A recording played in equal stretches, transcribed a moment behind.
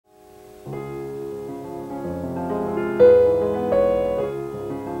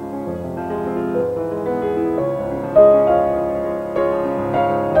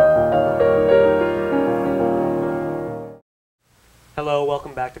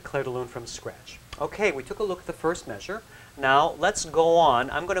welcome back to Clair de Lune from scratch. Okay, we took a look at the first measure. Now let's go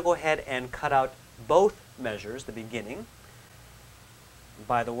on. I'm going to go ahead and cut out both measures, the beginning.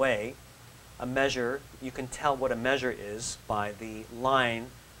 By the way, a measure, you can tell what a measure is by the line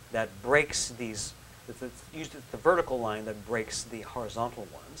that breaks these. It's usually the vertical line that breaks the horizontal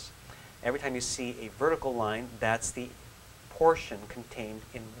ones. Every time you see a vertical line, that's the portion contained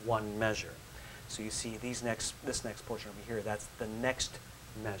in one measure. So you see this next portion over here, that's the next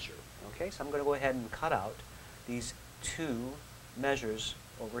measure. Okay, so I'm going to go ahead and cut out these two measures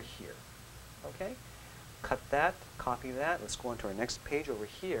over here. Okay, cut that, copy that. Let's go on to our next page over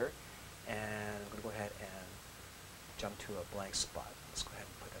here, and I'm going to go ahead and jump to a blank spot. Let's go ahead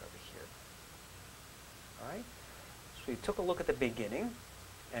and put that over here. All right, so we took a look at the beginning,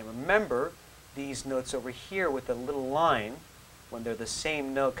 and remember these notes over here with the little line, when they're the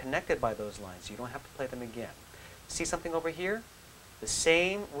same note connected by those lines, you don't have to play them again. See something over here? The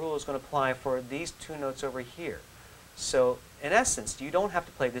same rule is going to apply for these two notes over here. So in essence, you don't have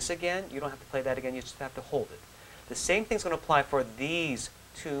to play this again, you don't have to play that again, you just have to hold it. The same thing's going to apply for these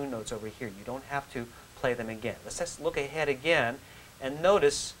two notes over here. You don't have to play them again. Let's just look ahead again and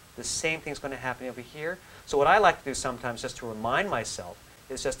notice the same thing's going to happen over here. So what I like to do sometimes, just to remind myself,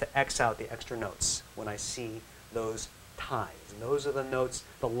 is just to X out the extra notes when I see those ties. And those are the notes,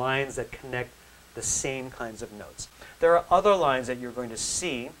 the lines that connect the same kinds of notes. There are other lines that you're going to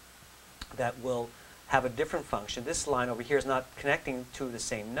see that will have a different function. This line over here is not connecting to the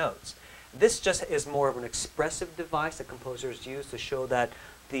same notes. This just is more of an expressive device that composers use to show that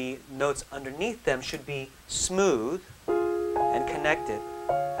the notes underneath them should be smooth and connected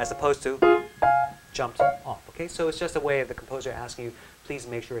as opposed to jumped off. Okay, so it's just a way of the composer asking you, please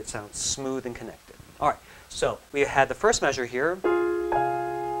make sure it sounds smooth and connected. All right, so we had the first measure here.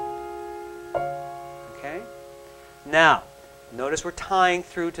 Okay, now notice we're tying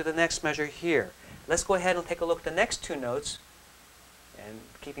through to the next measure here. Let's go ahead and take a look at the next two notes. And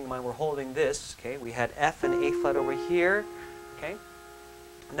keeping in mind we're holding this, okay, we had F and A flat over here. Okay,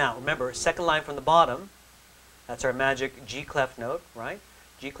 now remember, second line from the bottom, that's our magic G clef note, right?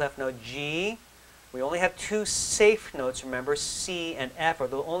 G clef note G. We only have two safe notes, remember, C and F are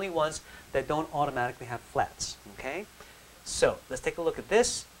the only ones that don't automatically have flats, okay? So let's take a look at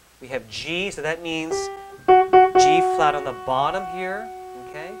this. We have G, so that means G flat on the bottom here,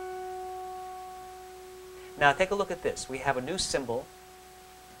 okay? Now take a look at this. We have a new symbol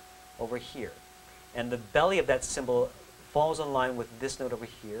over here. And the belly of that symbol falls in line with this note over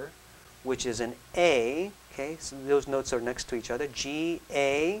here, which is an A, okay? So those notes are next to each other, G,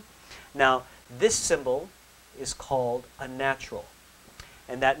 A. Now, this symbol is called a natural.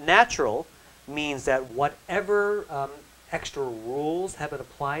 And that natural means that whatever extra rules have been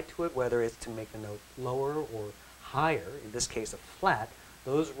applied to it, whether it's to make the note lower or higher, in this case a flat,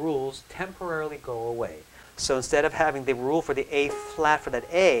 those rules temporarily go away. So instead of having the rule for the A flat for that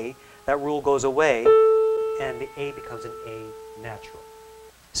rule goes away, and the A becomes an A natural.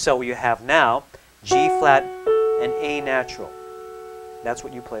 So you have now G flat and A natural. That's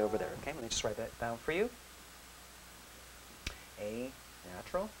what you play over there. Okay, let me just write that down for you. A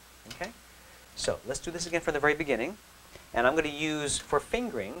natural. Okay, so let's do this again from the very beginning. And I'm going to use, for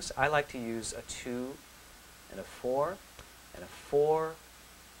fingerings, I like to use a 2 and a 4 and a 4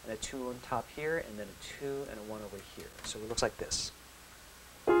 and a 2 on top here, and then a 2 and a 1 over here. So it looks like this.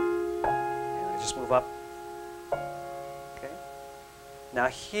 And I just move up. Okay. Now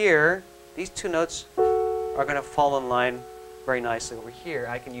here, these two notes are going to fall in line very nicely over here.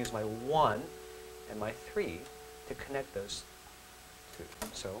 I can use my 1 and my 3 to connect those two.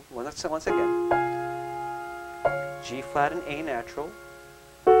 So once again, G flat and A natural.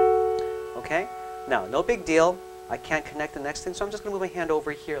 Okay? Now, no big deal. I can't connect the next thing, so I'm just going to move my hand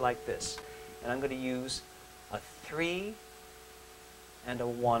over here like this. And I'm going to use a 3 and a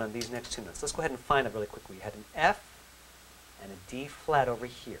 1 on these next two notes. Let's go ahead and find it really quickly. We had an F and a D flat over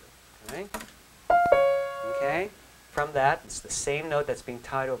here. Okay? Okay? From that, it's the same note that's being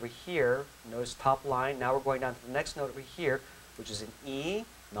tied over here. Notice top line. Now we're going down to the next note over here, which is an E,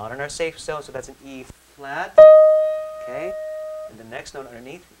 not in our safe zone, so that's an E flat. Okay? And the next note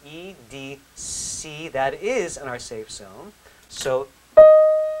underneath, E, D, C, that is in our safe zone. So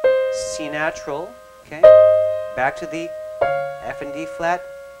C natural, okay? Back to the F and D flat,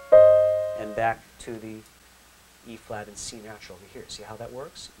 and back to the E flat and C natural over here. See how that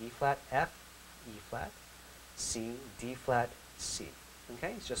works? E flat, F, E flat, C, D flat, C.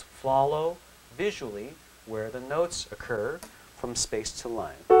 Okay? It's just follow visually where the notes occur from space to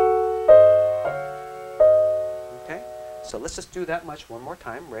line. Okay? So let's just do that much one more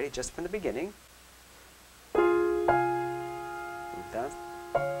time. Ready? Just from the beginning. Move down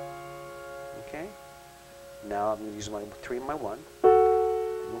now I'm going to use my 3 and my 1.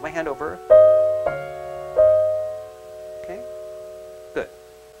 Move my hand over. Okay, good.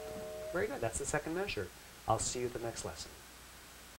 Very good. That's the second measure. I'll see you at the next lesson.